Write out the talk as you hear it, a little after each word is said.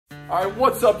All right,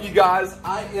 what's up, you guys?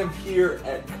 I am here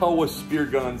at Koa Spear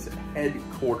Guns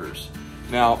headquarters.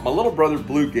 Now, my little brother,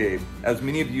 BLUEGABE, as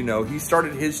many of you know, he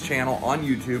started his channel on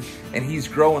YouTube and he's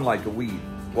growing like a weed.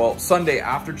 Well, Sunday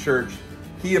after church,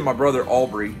 he and my brother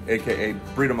Aubrey, AKA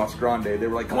Burrito Mas Grande, they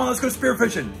were like, come on, let's go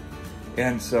spearfishing.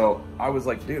 And so I was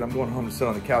like, dude, I'm going home to sit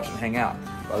on the couch and hang out.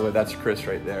 By the way, that's Chris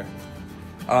right there.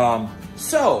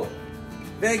 So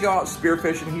they go out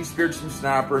spearfishing. He speared some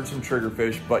snapper and some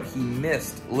triggerfish, but he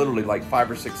missed literally like 5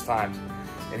 or 6 times.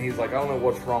 And he's like, I don't know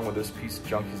what's wrong with this piece of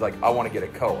junk. He's like, I want to get a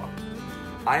Koa.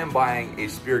 I am buying a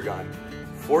spear gun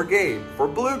for Gabe, for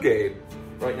BLUEGABE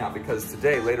right now, because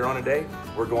today, later on today,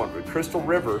 we're going to Crystal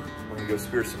River. We're gonna go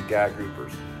spear some gag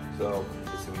groupers. So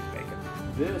let's see what he's making.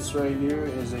 This right here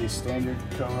is a standard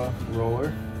Koa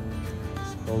roller.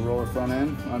 Little roller front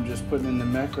end. I'm just putting in the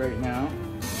mech right now.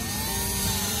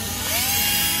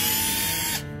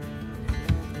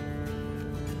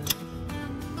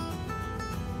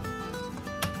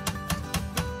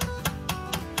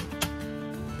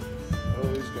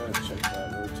 Always gotta check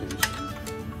that rotation.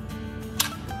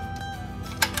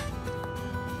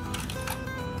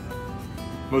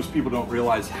 Most people don't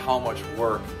realize how much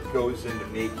work goes into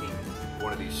making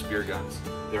one of these spear guns.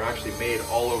 They're actually made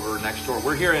all over next door.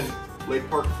 We're here in Lake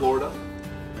Park, Florida.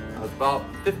 It's about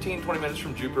 15, 20 minutes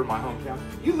from Jupiter, my hometown.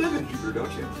 You live in Jupiter,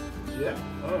 don't you? Yeah.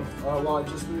 Well, I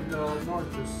just moved north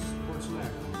to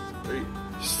Portsmouth. There you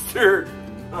sure.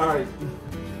 All right.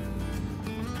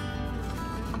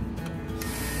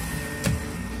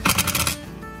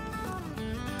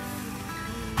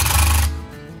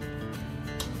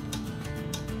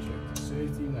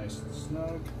 Safety, nice and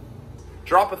snug.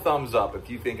 Drop a thumbs up if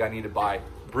you think I need to buy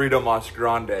Burrito Mas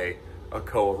Grande a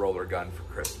Koa roller gun for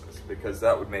Christmas, because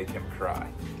that would make him cry.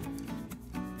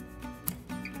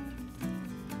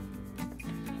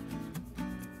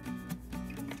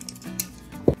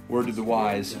 Word to the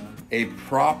wise, a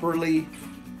properly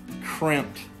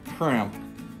crimped crimp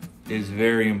is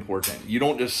very important. You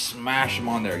don't just smash them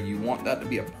on there. You want that to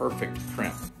be a perfect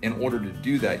crimp. In order to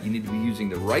do that, you need to be using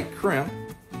the right crimp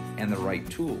and the right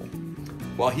tool.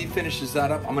 While he finishes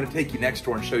that up, I'm gonna take you next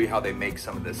door and show you how they make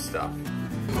some of this stuff.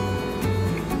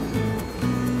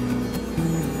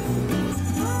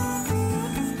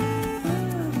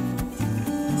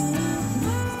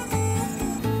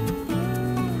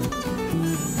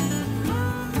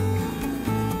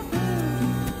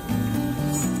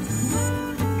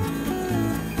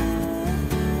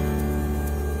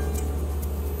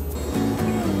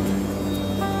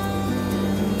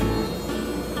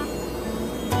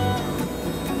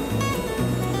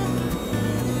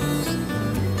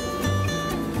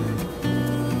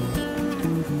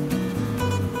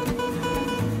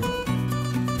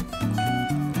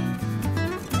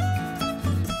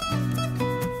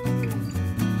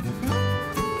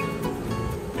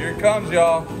 Here it comes,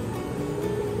 y'all.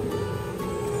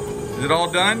 Is it all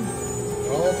done?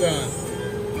 All done.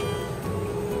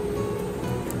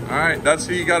 All right, that's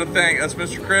who you gotta thank. That's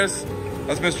Mr. Chris.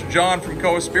 That's Mr. John from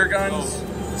Koa Spear Guns.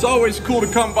 It's always cool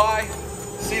to come by,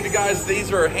 see the guys.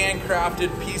 These are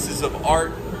handcrafted pieces of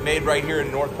art made right here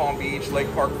in North Palm Beach,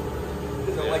 Lake Park.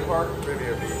 Is it Lake Park?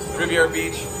 Riviera Beach. Riviera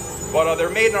Beach. But they're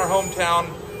made in our hometown,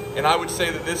 and I would say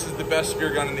that this is the best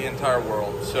spear gun in the entire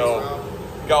world. So,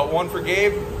 got one for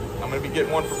Gabe. I'm gonna be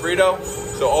getting one for Burrito.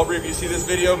 So Aubrey, if you see this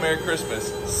video, Merry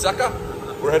Christmas. Sucker,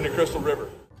 we're heading to Crystal River.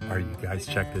 All right, you guys,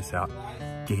 check this out.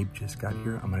 Gabe just got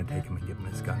here. I'm gonna take him and give him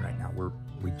his gun right now.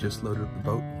 We just loaded up the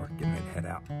boat and we're getting ready to head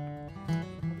out.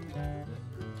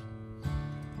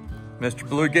 Mr.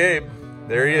 BLUEGABE,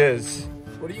 there he is.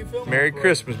 What are you filming? Merry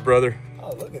Christmas, brother.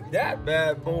 Oh, look at that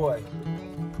bad boy.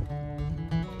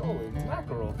 Holy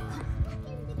mackerel.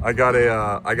 I got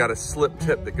a slip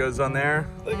tip that goes on there.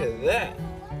 Look at that.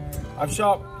 I've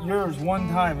shot yours one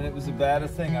time and it was the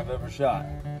baddest thing I've ever shot.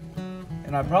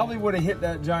 And I probably would have hit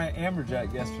that giant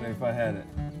amberjack yesterday if I had it.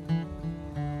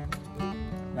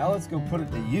 Now let's go put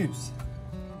it to use.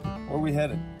 Where are we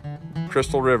headed?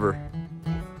 Crystal River.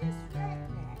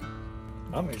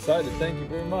 I'm excited, thank you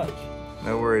very much.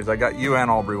 No worries, I got you and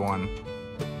Aubrey one.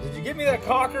 Did you give me that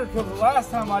cocker? Because the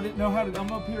last time I didn't know how to,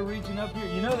 I'm up here reaching up here.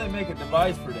 You know they make a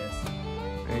device for this.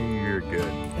 Hey, you're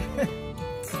good. Hey.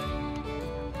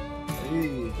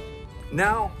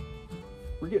 Now,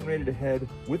 we're getting ready to head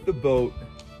with the boat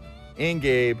and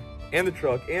Gabe and the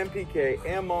truck and PK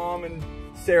and Mom and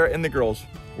Sarah and the girls.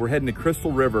 We're heading to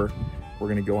Crystal River. We're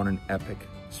gonna go on an epic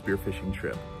spearfishing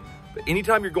trip. But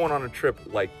anytime you're going on a trip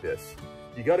like this,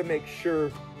 you gotta make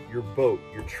sure your boat,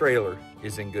 your trailer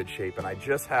is in good shape. And I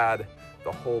just had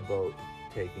the whole boat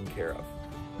taken care of.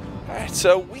 All right,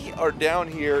 so we are down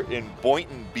here in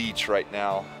Boynton Beach right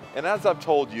now. And as I've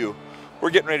told you, we're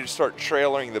getting ready to start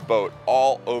trailering the boat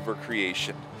all over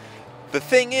creation. The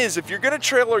thing is, if you're gonna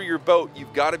trailer your boat,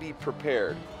 you've gotta be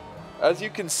prepared. As you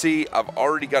can see, I've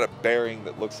already got a bearing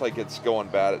that looks like it's going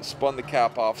bad. It spun the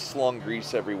cap off, slung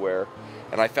grease everywhere.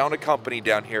 And I found a company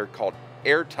down here called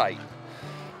Airtight.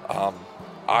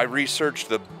 I researched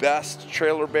the best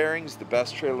trailer bearings, the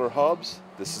best trailer hubs.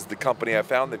 This is the company I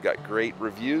found. They've got great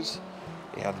reviews.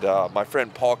 And my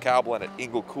friend Paul Cablin at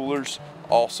Engel Coolers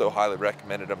also highly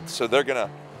recommended them. So they're gonna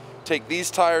take these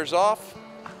tires off,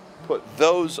 put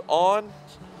those on,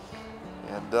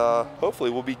 and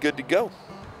hopefully we'll be good to go.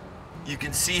 You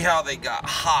can see how they got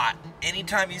hot.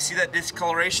 Anytime you see that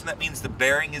discoloration, that means the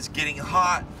bearing is getting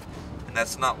hot, and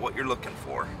that's not what you're looking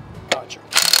for. Gotcha.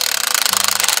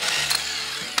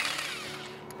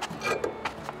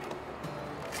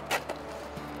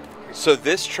 So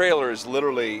this trailer is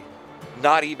literally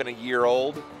not even a year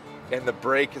old, and the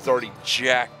brake is already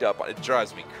jacked up. It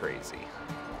drives me crazy.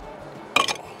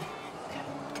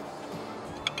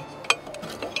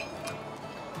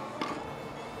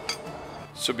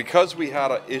 So because we had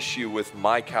an issue with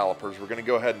my calipers, we're gonna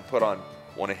go ahead and put on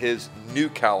one of his new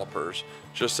calipers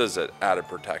just as an added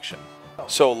protection.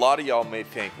 So a lot of y'all may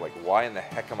think, like, why in the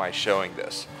heck am I showing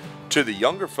this? To the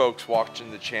younger folks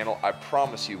watching the channel, I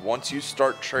promise you, once you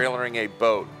start trailering a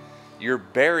boat, your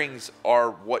bearings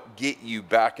are what get you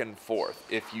back and forth.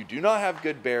 If you do not have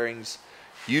good bearings,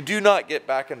 you do not get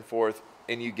back and forth,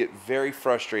 and you get very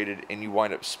frustrated, and you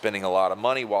wind up spending a lot of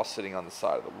money while sitting on the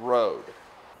side of the road.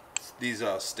 These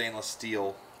stainless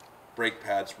steel brake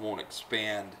pads won't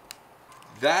expand.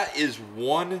 That is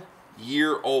 1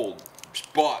 year old.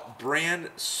 Bought brand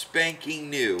spanking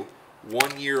new,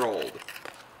 1 year old.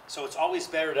 So it's always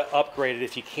better to upgrade it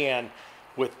if you can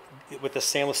with the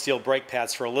stainless steel brake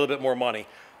pads for a little bit more money.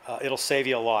 It'll save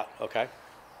you a lot, okay?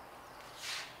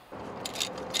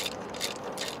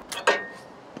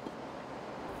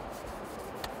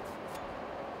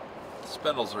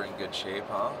 Spindles are in good shape,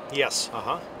 huh? Yes,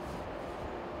 uh-huh.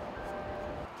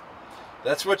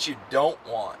 That's what you don't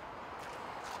want.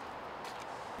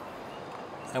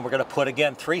 And we're gonna put,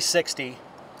 again, 360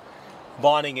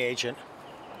 bonding agent.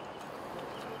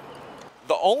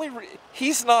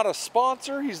 He's not a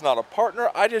sponsor, he's not a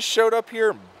partner. I just showed up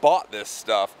here and bought this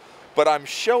stuff. But I'm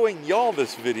showing y'all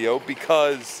this video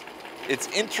because it's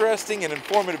interesting and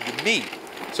informative to me.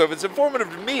 So if it's informative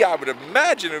to me, I would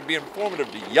imagine it would be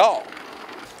informative to y'all.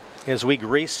 As we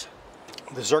grease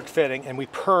the Zerk fitting and we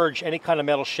purge any kind of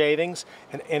metal shavings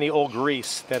and any old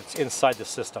grease that's inside the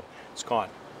system, it's gone.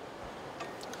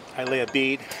 I lay a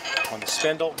bead on the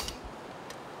spindle,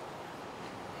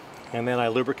 and then I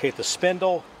lubricate the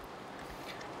spindle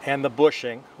and the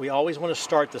bushing. We always want to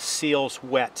start the seals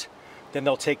wet. Then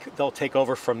they'll take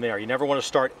over from there. You never want to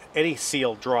start any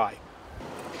seal dry.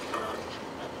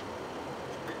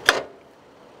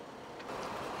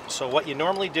 So what you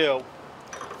normally do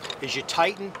is you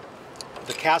tighten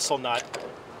the castle nut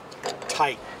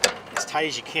tight, as tight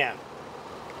as you can.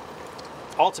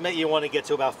 Ultimately, you want to get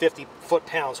to about 50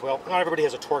 foot-pounds. Well, not everybody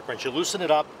has a torque wrench. You loosen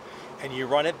it up and you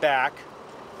run it back.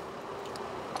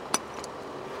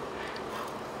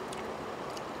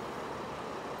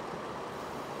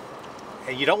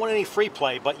 And you don't want any free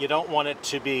play, but you don't want it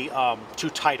to be too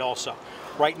tight also.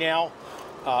 Right now,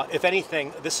 if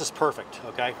anything, this is perfect,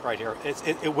 okay, right here.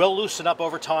 It will loosen up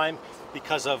over time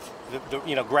because of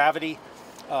the gravity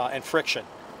and friction,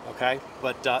 okay?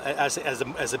 But as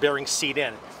the bearings seat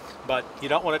in. But you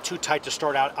don't want it too tight to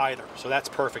start out either. So that's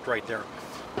perfect right there.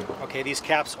 Okay, these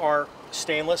caps are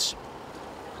stainless.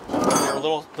 They're a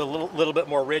little bit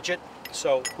more rigid.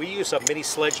 So we use a mini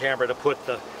sledgehammer to put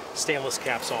the stainless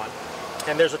caps on.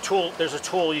 And there's a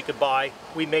tool you could buy.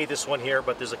 We made this one here,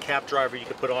 but there's a cap driver you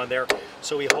could put on there.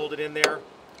 So we hold it in there.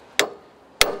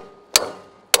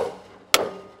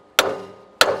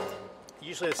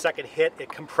 Usually the second hit, it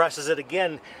compresses it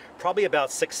again, probably about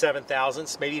 6-7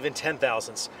 thousandths, maybe even 10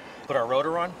 thousandths. Put our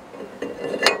rotor on.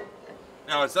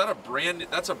 Now, is that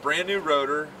that's a brand new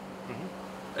rotor?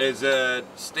 Mm-hmm. Is it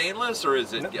stainless or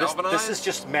is it galvanized? This is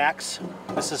just Max.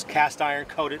 This is cast iron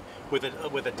coated with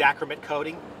a dacrymate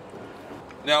coating.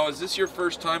 Now, is this your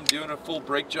first time doing a full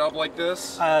brake job like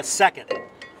this? Second.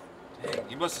 Dang,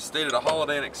 you must have stayed at a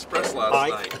Holiday Inn Express last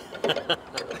night.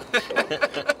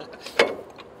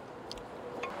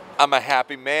 I'm a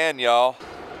happy man, y'all.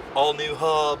 All new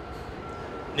hub,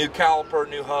 new caliper,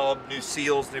 new hub, new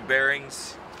seals, new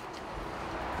bearings.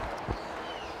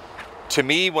 To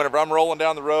me, whenever I'm rolling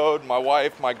down the road, my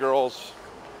wife, my girls,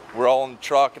 we're all in the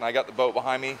truck and I got the boat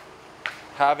behind me,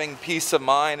 having peace of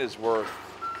mind is worth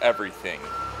everything.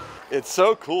 It's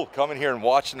so cool coming here and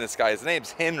watching this guy. His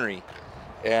name's Henry.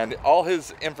 And all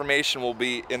his information will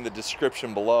be in the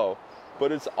description below.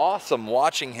 But it's awesome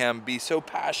watching him be so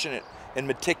passionate and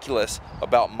meticulous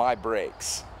about my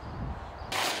brakes.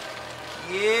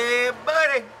 Yeah,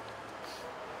 buddy.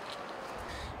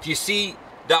 If you see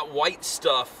that white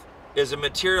stuff is a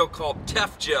material called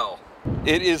Tef Gel.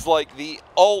 It is like the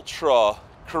ultra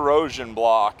corrosion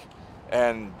block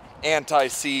and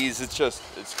anti-seize.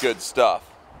 It's good stuff.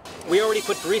 We already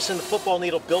put grease in the football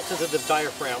needle built into the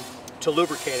diaphragm to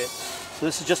lubricate it. So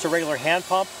this is just a regular hand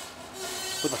pump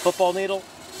with a football needle.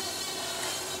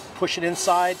 Push it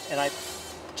inside, and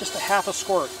just a half a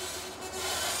squirt.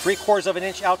 3/4 of an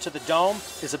inch out to the dome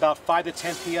is about 5 to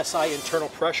 10 psi internal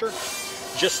pressure,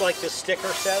 just like this sticker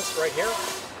says right here.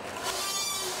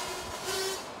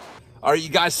 All right, you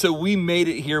guys, so we made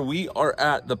it here. We are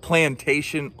at the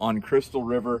plantation on Crystal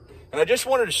River, and I just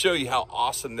wanted to show you how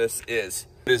awesome this is.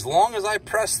 As long as I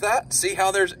press that, see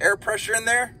how there's air pressure in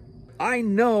there? I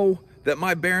know that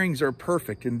my bearings are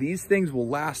perfect, and these things will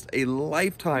last a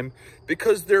lifetime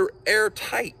because they're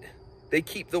airtight. They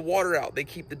keep the water out, they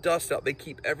keep the dust out, they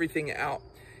keep everything out.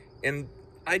 And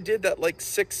I did that like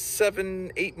 6,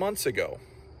 7, 8 months ago.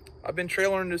 I've been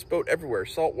trailering this boat everywhere,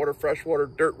 saltwater, freshwater,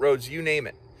 dirt roads, you name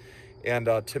it. And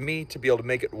to me, to be able to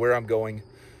make it where I'm going,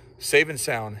 safe and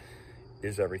sound,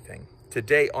 is everything.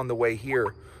 Today on the way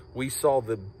here, we saw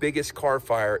the biggest car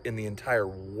fire in the entire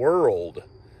world.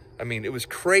 I mean, it was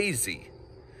crazy.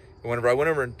 And whenever I went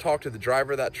over and talked to the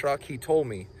driver of that truck, he told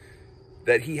me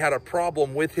that he had a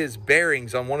problem with his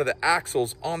bearings on one of the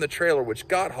axles on the trailer, which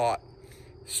got hot,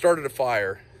 started a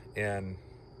fire, and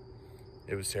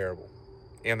it was terrible.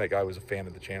 And that guy was a fan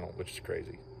of the channel, which is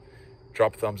crazy.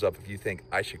 Drop a thumbs up if you think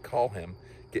I should call him,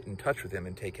 get in touch with him,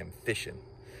 and take him fishing,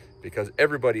 because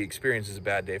everybody experiences a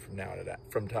bad day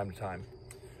from time to time.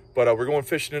 But we're going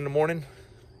fishing in the morning,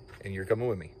 and you're coming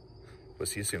with me. We'll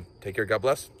see you soon. Take care. God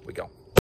bless. We go.